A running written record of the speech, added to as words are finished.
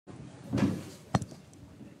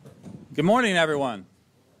Good morning, everyone.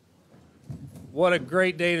 What a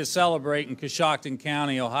great day to celebrate in Coshocton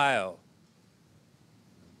County, Ohio.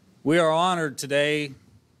 We are honored today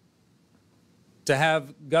to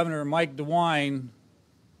have Governor Mike DeWine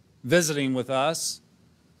visiting with us.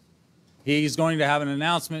 He's going to have an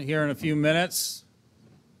announcement here in a few minutes.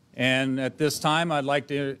 And at this time, I'd like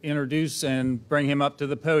to introduce and bring him up to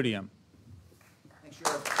the podium. Thanks,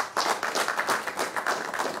 Sheriff.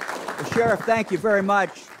 Well, Sheriff, thank you very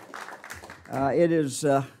much. It's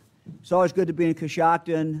always good to be in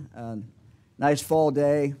Coshocton. Nice fall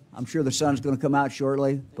day. I'm sure the sun's going to come out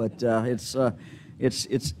shortly, but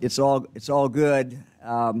it's all good.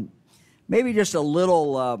 Maybe just a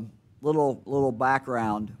little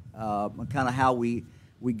background on kind of how we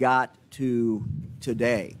got to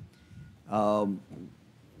today.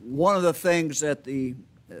 One of the things that the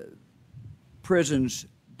prisons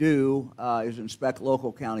do is inspect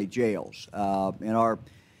local county jails. And our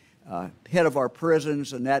head of our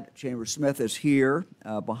prisons, Annette Chambers-Smith, is here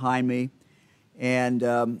behind me.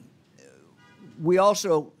 And we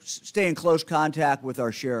also stay in close contact with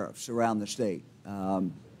our sheriffs around the state.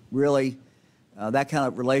 Really, that kind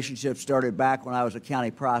of relationship started back when I was a county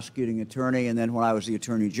prosecuting attorney, and then when I was the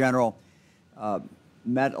attorney general.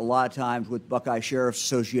 Met a lot of times with Buckeye Sheriff's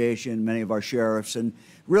Association, many of our sheriffs, and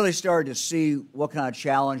really started to see what kind of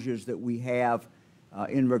challenges that we have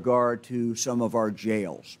in regard to some of our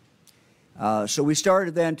jails. So we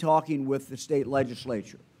started then talking with the state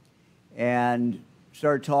legislature and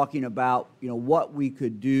started talking about, what we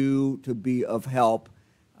could do to be of help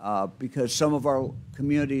because some of our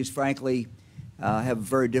communities, frankly, have a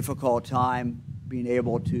very difficult time being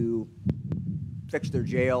able to fix their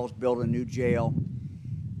jails, build a new jail.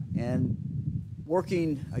 And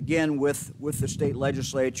working again with the state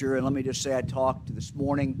legislature, and let me just say I talked this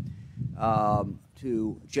morning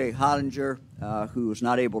to Jay Hottinger, who was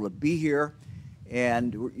not able to be here,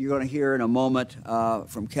 and you're going to hear in a moment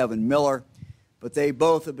from Kevin Miller, but they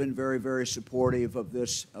both have been very, very supportive of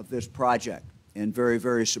this project and very,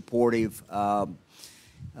 very supportive of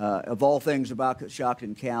all things about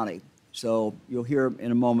Coshocton County. So you'll hear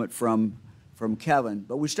in a moment from Kevin.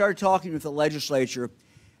 But we started talking with the legislature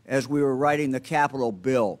as we were writing the capital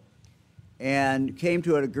bill and came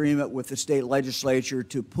to an agreement with the state legislature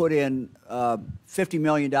to put in $50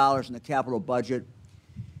 million in the capital budget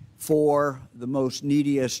for the most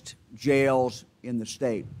neediest jails in the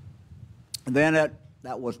state. And then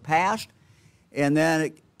that was passed, and then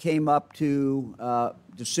it came up to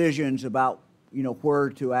decisions about where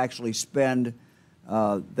to actually spend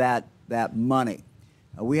that money.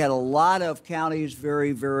 We had a lot of counties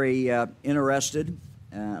very, very interested.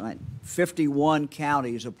 51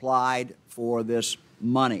 counties applied for this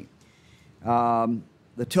money.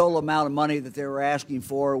 The total amount of money that they were asking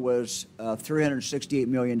for was $368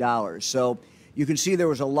 million. So you can see there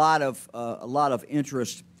was a lot of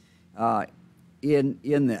interest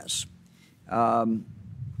in this.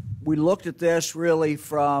 We looked at this really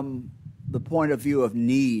from the point of view of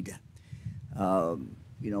need.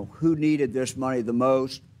 Who needed this money the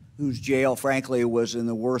most? Whose jail, frankly, was in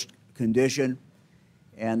the worst condition?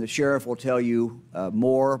 And the sheriff will tell you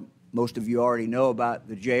more. Most of you already know about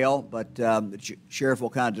the jail, but the sheriff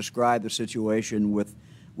will kind of describe the situation with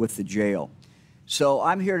the jail. So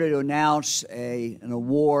I'm here to announce an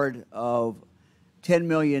award of $10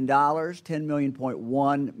 million,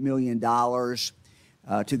 $10.1 million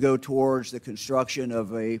to go towards the construction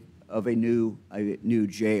of a new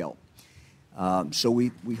jail. So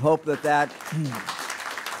we hope that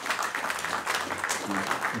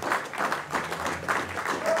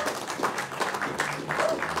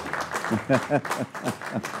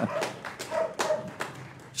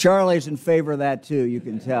Charlie's in favor of that too, you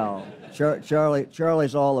can tell.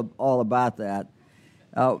 Charlie's all about that.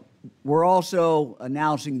 We're also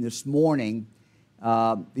announcing this morning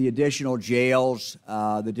the additional jails,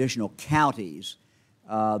 the additional counties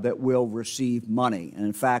that will receive money. And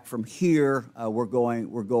in fact, from here, we're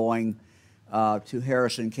going to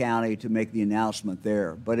Harrison County to make the announcement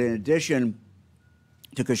there. But in addition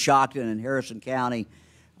to Coshocton and Harrison County,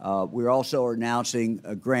 we're also announcing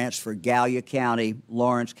grants for Gallia County,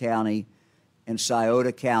 Lawrence County, and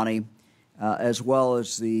Scioto County, as well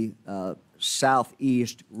as the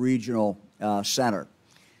Southeast Regional Center.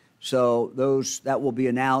 So that will be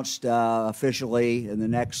announced officially in the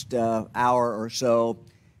next hour or so,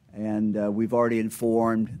 and we've already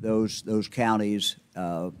informed those counties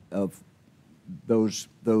of those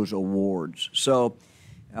awards. So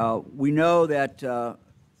we know that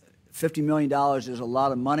 $50 million is a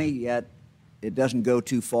lot of money, yet it doesn't go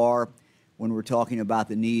too far when we're talking about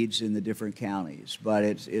the needs in the different counties. But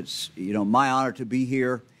it's my honor to be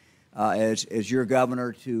here as your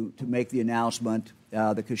governor to make the announcement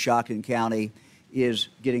that Coshocton County is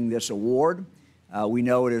getting this award. We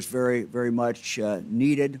know it is very, very much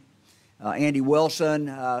needed. Andy Wilson,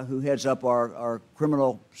 who heads up our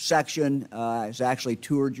criminal section, has actually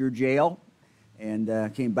toured your jail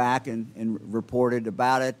and came back and reported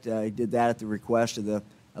about it. He did that at the request of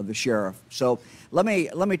the sheriff. So let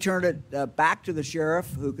me turn it back to the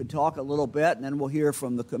sheriff, who can talk a little bit, and then we'll hear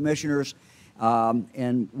from the commissioners,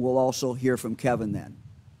 and we'll also hear from Kevin then.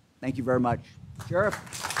 Thank you very much, Sheriff.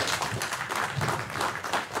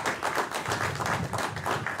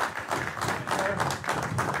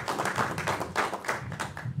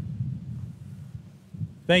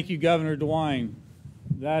 Thank you, Governor DeWine.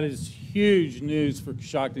 That is huge news for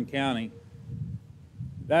Coshocton County.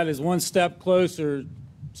 That is one step closer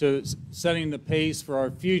to setting the pace for our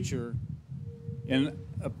future in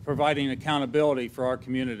providing accountability for our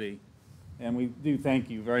community. And we do thank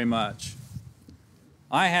you very much.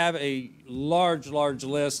 I have a large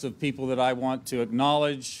list of people that I want to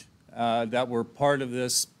acknowledge that were part of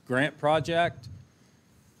this grant project.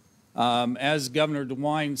 As Governor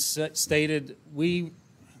DeWine stated,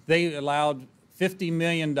 they allowed $50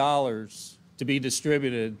 million to be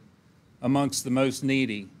distributed amongst the most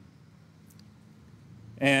needy.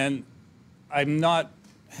 And I'm not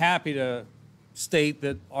happy to state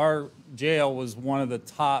that our jail was one of the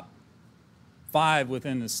top 5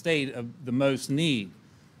 within the state of the most need.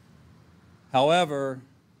 However,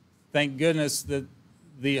 thank goodness that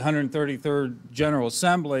the 133rd General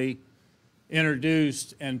Assembly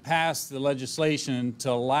introduced and passed the legislation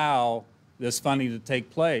to allow this funding to take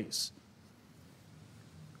place.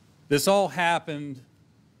 This all happened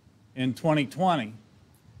in 2020.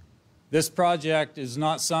 This project is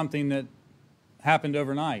not something that happened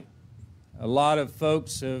overnight. A lot of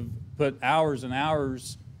folks have put hours and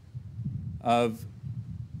hours of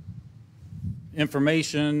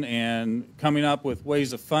information and coming up with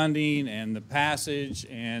ways of funding and the passage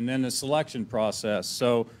and then the selection process.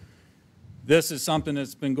 So this is something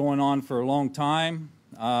that's been going on for a long time.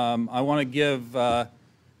 I want to give,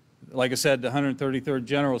 like I said, the 133rd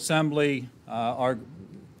General Assembly our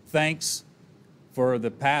thanks for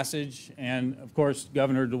the passage, and of course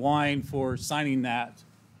Governor DeWine for signing that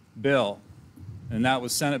bill. And that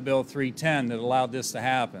was Senate Bill 310 that allowed this to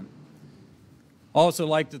happen. Also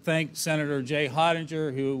like to thank Senator Jay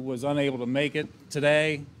Hottinger, who was unable to make it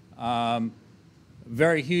today.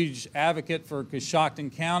 Very huge advocate for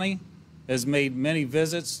Coshocton County, has made many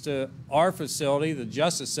visits to our facility, the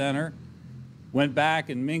Justice Center, went back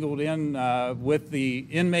and mingled in with the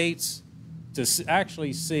inmates to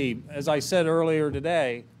actually see, as I said earlier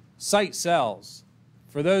today, sight sells.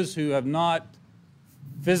 For those who have not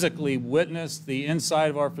physically witnessed the inside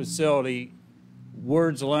of our facility,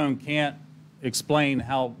 words alone can't explain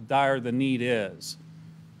how dire the need is.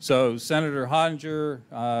 So Senator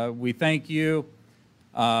Hottinger, we thank you.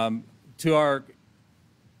 To our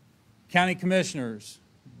county commissioners,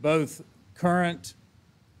 both current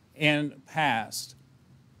and past,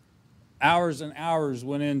 hours and hours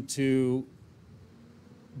went into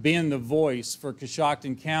being the voice for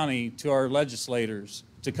Coshocton County to our legislators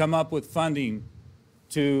to come up with funding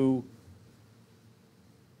to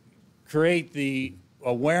create the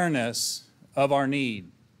awareness of our need.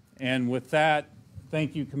 And with that,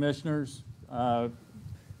 thank you, commissioners. I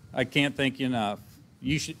can't thank you enough.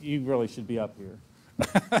 You really should be up here.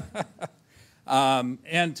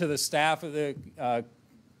 And to the staff of the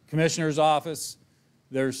commissioner's office,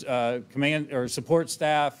 there's command or support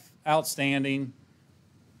staff, outstanding.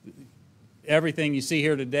 Everything you see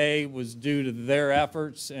here today was due to their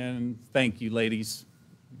efforts, and thank you, ladies,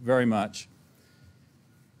 very much.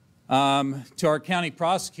 To our county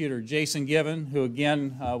prosecutor, Jason Given, who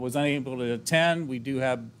again was unable to attend. We do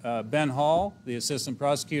have Ben Hall, the assistant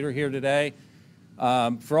prosecutor, here today,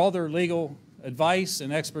 for all their legal advice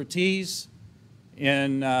and expertise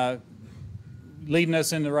in leading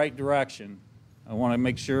us in the right direction. I want to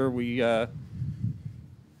make sure we,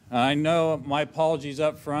 I know my apologies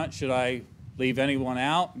up front should I leave anyone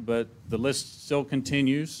out, but the list still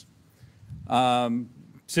continues.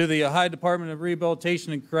 To the Ohio Department of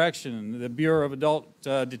Rehabilitation and Correction, the Bureau of Adult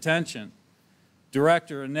Detention,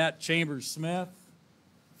 Director Annette Chambers-Smith,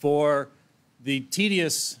 for the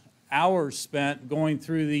tedious hours spent going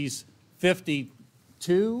through these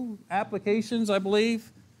 52 applications, I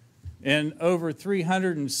believe, and over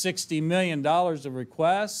 $360 million of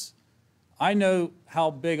requests. I know how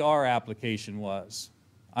big our application was.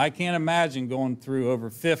 I can't imagine going through over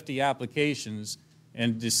 50 applications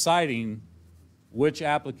and deciding which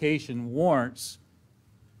application warrants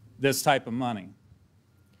this type of money.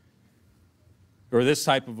 or this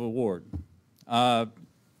type of award. To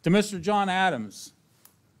Mr. John Adams,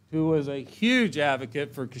 who was a huge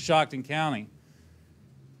advocate for Coshocton County.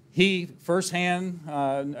 He firsthand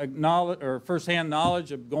knowledge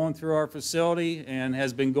of going through our facility and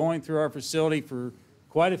has been going through our facility for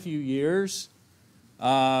quite a few years.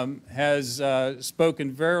 Has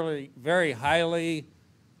spoken very highly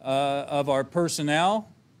of our personnel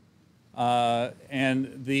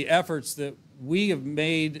and the efforts that we have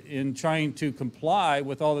made in trying to comply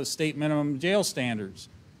with all the state minimum jail standards.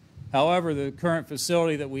 However, the current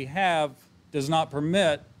facility that we have does not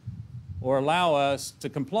permit or allow us to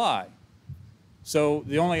comply. So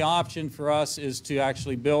the only option for us is to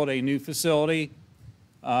actually build a new facility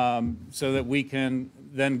so that we can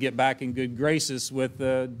then get back in good graces with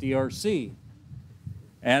the DRC.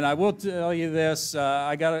 And I will tell you this,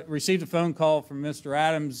 I received a phone call from Mr.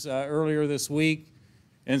 Adams earlier this week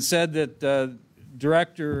and said that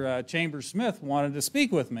Director Chambers-Smith wanted to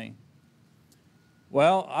speak with me.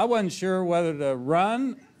 Well, I wasn't sure whether to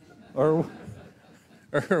run or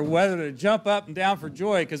whether to jump up and down for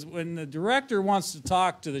joy, because when the director wants to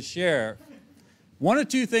talk to the sheriff, one of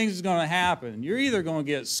two things is going to happen. You're either going to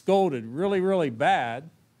get scolded really, really bad,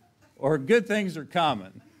 or good things are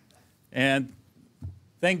coming. And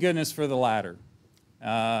thank goodness for the latter.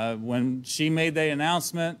 When she made the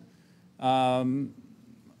announcement, of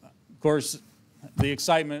course, the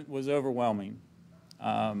excitement was overwhelming.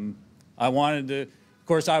 I wanted to, of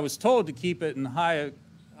course, I was told to keep it in high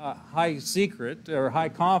secret or high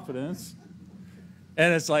confidence.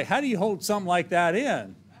 And it's like, how do you hold something like that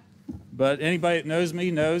in? But anybody that knows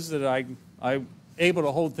me knows that I'm able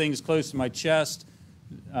to hold things close to my chest,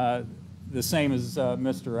 the same as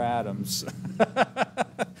Mr. Adams,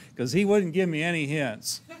 because he wouldn't give me any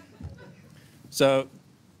hints. So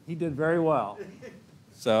he did very well.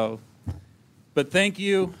 So, but thank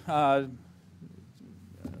you,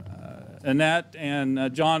 Annette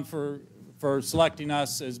and John, for selecting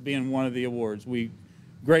us as being one of the awards. We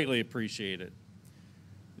greatly appreciate it.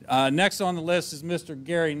 Next on the list is Mr.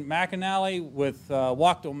 Gary McAnally with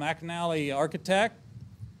Wachtel McAnally Architect.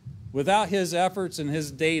 Without his efforts and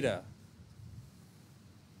his data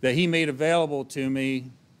that he made available to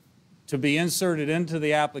me to be inserted into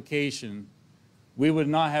the application, we would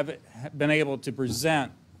not have been able to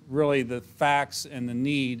present really the facts and the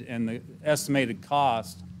need and the estimated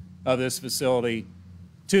cost of this facility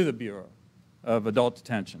to the Bureau of Adult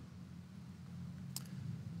Detention.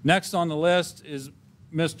 Next on the list is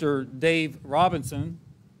Mr. Dave Robinson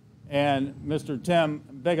and Mr. Tim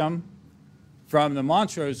Bigham from the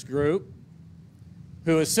Montrose Group,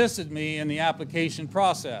 who assisted me in the application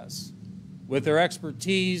process with their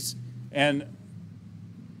expertise and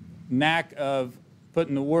knack of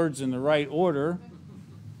putting the words in the right order.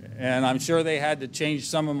 And I'm sure they had to change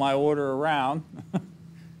some of my order around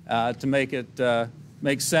to make it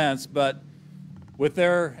make sense. But with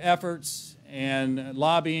their efforts and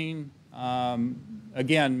lobbying,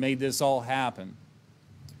 again, made this all happen.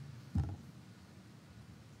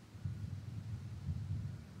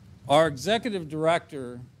 Our executive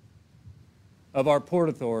director of our Port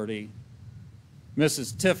Authority,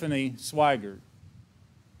 Mrs. Tiffany Swigert,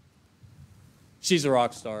 she's a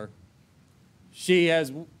rock star. She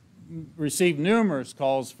has received numerous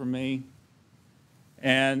calls from me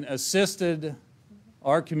and assisted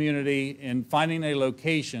our community in finding a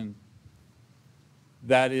location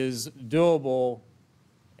that is doable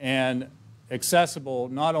and accessible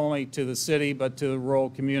not only to the city but to the rural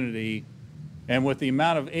community, and with the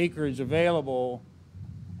amount of acreage available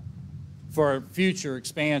for future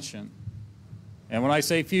expansion. And when I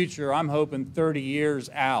say future, I'm hoping 30 years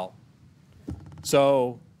out.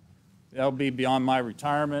 So that'll be beyond my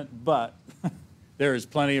retirement, but there is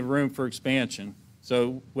plenty of room for expansion.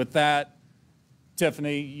 So with that,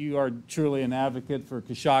 Tiffany, you are truly an advocate for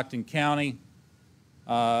Coshocton County.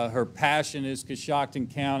 Her passion is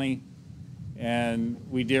Coshocton County, and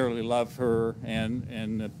we dearly love her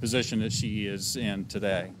and the position that she is in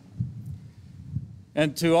today.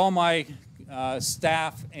 And to all my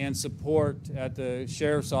staff and support at the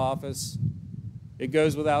Sheriff's Office, it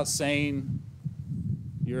goes without saying,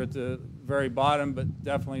 you're at the very bottom, but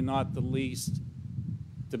definitely not the least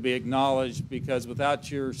to be acknowledged, because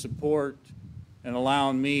without your support and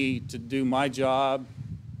allowing me to do my job,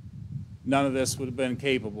 none of this would have been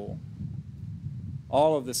capable.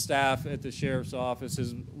 All of the staff at the Sheriff's Office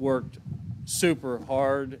has worked super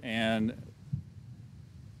hard, and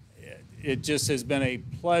it just has been a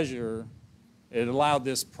pleasure. It allowed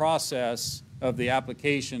this process of the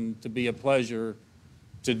application to be a pleasure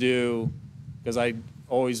to do, because I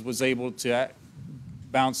always was able to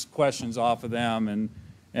bounce questions off of them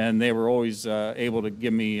and they were always able to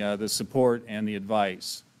give me the support and the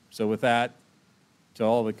advice. So with that, to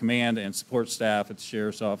all the command and support staff at the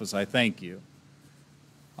Sheriff's Office, I thank you.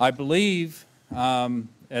 I believe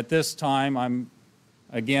at this time,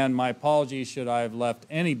 again, my apologies should I have left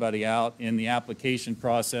anybody out in the application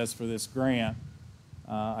process for this grant.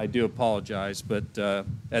 I do apologize, but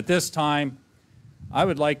at this time, I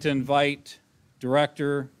would like to invite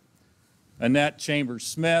Director Annette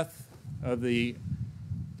Chambers-Smith of the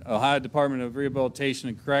Ohio Department of Rehabilitation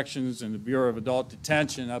and Corrections and the Bureau of Adult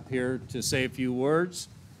Detention up here to say a few words.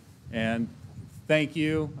 And thank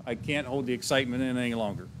you. I can't hold the excitement in any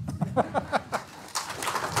longer.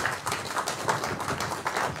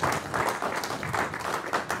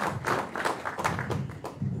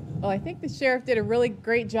 Well, I think the sheriff did a really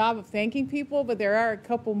great job of thanking people, but there are a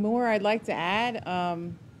couple more I'd like to add.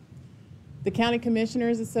 The County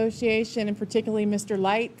Commissioners Association, and particularly Mr.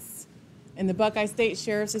 Lights, and the Buckeye State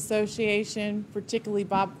Sheriff's Association, particularly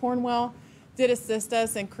Bob Cornwell, did assist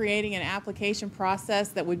us in creating an application process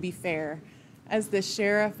that would be fair. As the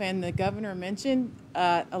sheriff and the governor mentioned,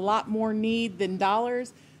 a lot more need than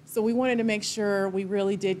dollars, so we wanted to make sure we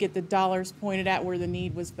really did get the dollars pointed at where the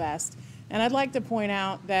need was best. And I'd like to point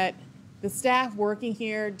out that the staff working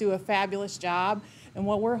here do a fabulous job, and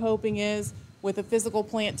what we're hoping is with a physical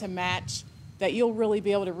plant to match, that you'll really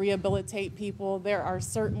be able to rehabilitate people. There are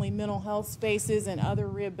certainly mental health spaces and other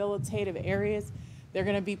rehabilitative areas they're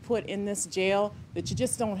going to be put in this jail that you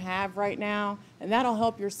just don't have right now, and that'll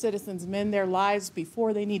help your citizens mend their lives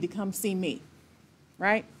before they need to come see me,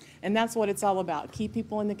 right? And that's what it's all about. Keep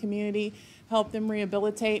people in the community, help them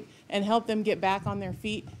rehabilitate, and help them get back on their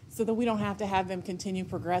feet so that we don't have to have them continue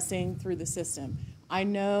progressing through the system. I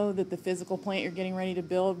know that the physical plant you're getting ready to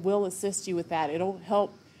build will assist you with that. It'll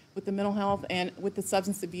help with the mental health and with the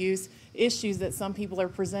substance abuse issues that some people are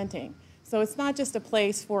presenting. So it's not just a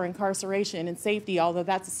place for incarceration and safety, although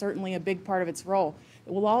that's certainly a big part of its role.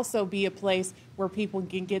 It will also be a place where people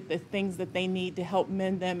can get the things that they need to help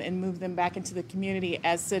mend them and move them back into the community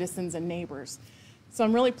as citizens and neighbors. So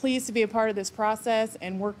I'm really pleased to be a part of this process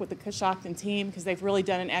and work with the Coshocton team because they've really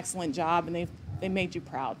done an excellent job and they made you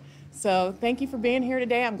proud. So thank you for being here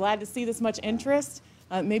today. I'm glad to see this much interest.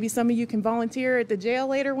 Maybe some of you can volunteer at the jail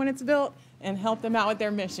later when it's built and help them out with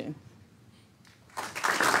their mission.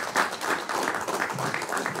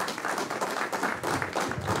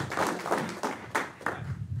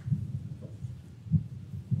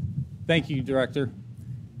 Thank you, Director.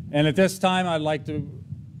 And at this time, I'd like to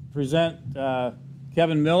present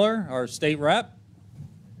Kevin Miller, our state rep.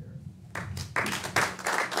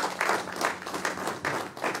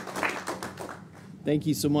 Thank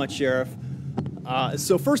you so much, Sheriff.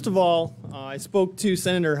 So first of all, I spoke to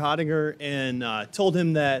Senator Hottinger and told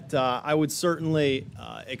him that I would certainly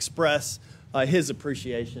express his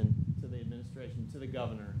appreciation to the administration, to the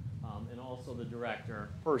governor, and also the director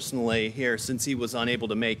personally here since he was unable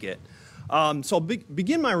to make it. So I'll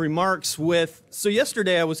begin my remarks with, so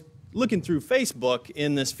yesterday I was looking through Facebook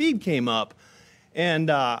and this feed came up and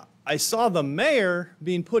I saw the mayor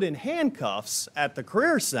being put in handcuffs at the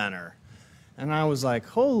Career Center. And I was like,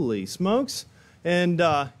 holy smokes. And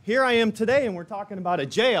here I am today, and we're talking about a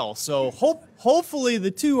jail. So hopefully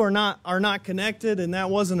the two are not connected, and that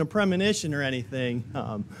wasn't a premonition or anything.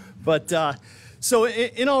 So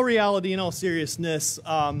in all reality, in all seriousness,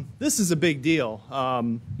 this is a big deal.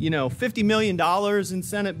 You know, $50 million in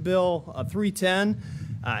Senate Bill 310,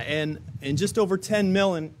 and just over 10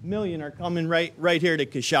 million are coming right here to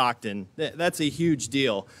Coshocton. That's a huge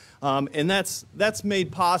deal. And that's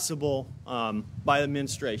made possible by the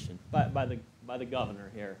administration, by the governor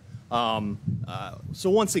here. So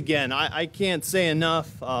once again, I can't say enough,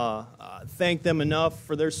 thank them enough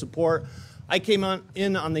for their support. I came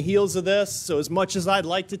in on the heels of this, so as much as I'd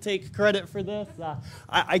like to take credit for this,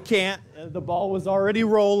 I can't. The ball was already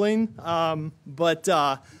rolling, but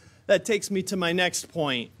that takes me to my next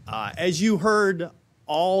point. As you heard,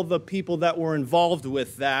 all the people that were involved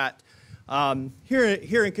with that, here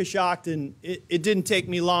in Coshocton, it didn't take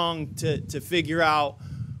me long to figure out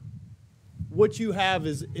what you have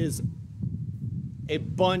is a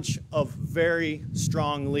bunch of very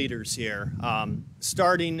strong leaders here,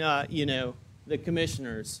 starting, you know, the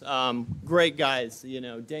commissioners, great guys, you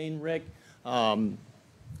know, Dane, Rick,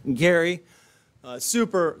 Gary,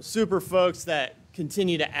 super folks that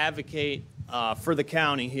continue to advocate for the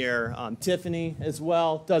county here. Tiffany as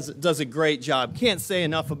well does a great job. Can't say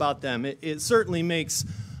enough about them. It certainly makes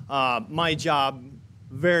my job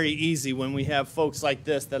very easy when we have folks like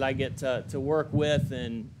this that I get to work with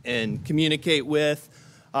and communicate with.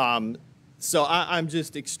 So I'm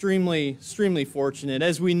just extremely fortunate.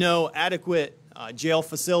 As we know, adequate Jail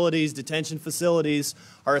facilities, detention facilities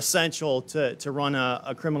are essential to run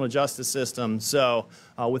a criminal justice system. So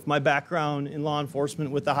with my background in law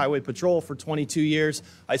enforcement with the Highway Patrol for 22 years,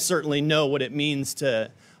 I certainly know what it means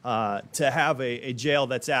to have a jail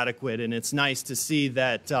that's adequate. And it's nice to see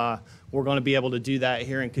that we're going to be able to do that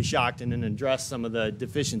here in Coshocton and address some of the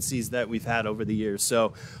deficiencies that we've had over the years.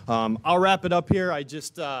 So I'll wrap it up here. I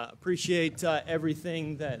just appreciate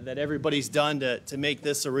everything that everybody's done to make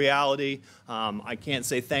this a reality. I can't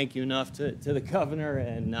say thank you enough to the governor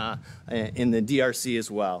and in the DRC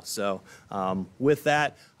as well. So with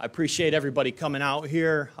that, I appreciate everybody coming out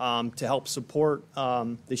here to help support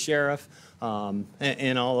the sheriff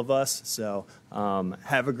and all of us. So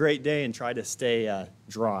have a great day and try to stay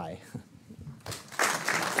dry.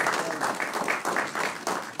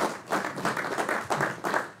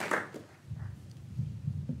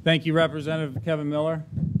 Thank you, Representative Kevin Miller.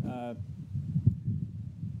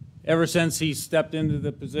 Ever since he stepped into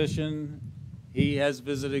the position, he has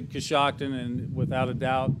visited Coshocton and without a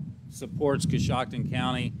doubt supports Coshocton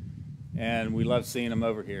County, and we love seeing him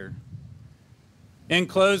over here. In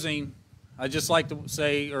closing, I'd just like to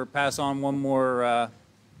say or pass on one more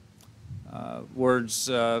words.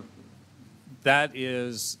 That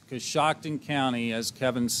is, Coshocton County, as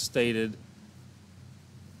Kevin stated,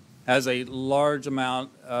 has a large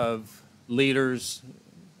amount of leaders,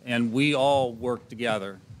 and we all work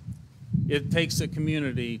together. It takes a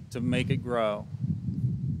community to make it grow.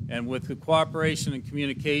 And with the cooperation and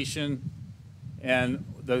communication and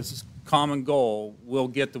the common goal, we'll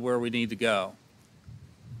get to where we need to go.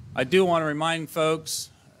 I do want to remind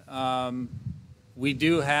folks, we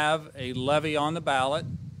do have a levy on the ballot,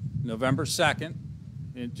 November 2nd,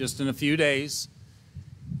 just in a few days.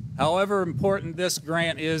 However important this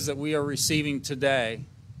grant is that we are receiving today,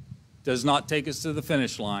 does not take us to the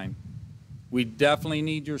finish line. We definitely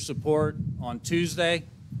need your support on Tuesday.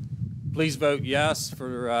 Please vote yes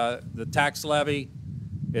for the tax levy.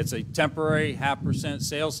 It's a temporary 0.5%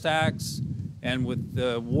 sales tax, and with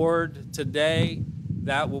the award today,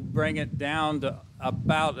 that will bring it down to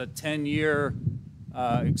about a 10-year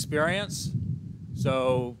experience.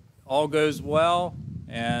 So all goes well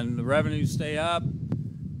and the revenues stay up.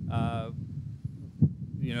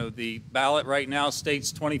 You know, the ballot right now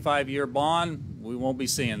states 25-year bond. We won't be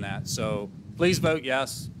seeing that. So please vote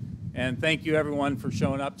yes. And thank you everyone for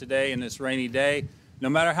showing up today in this rainy day. No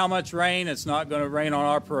matter how much rain, it's not going to rain on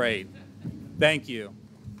our parade. Thank you.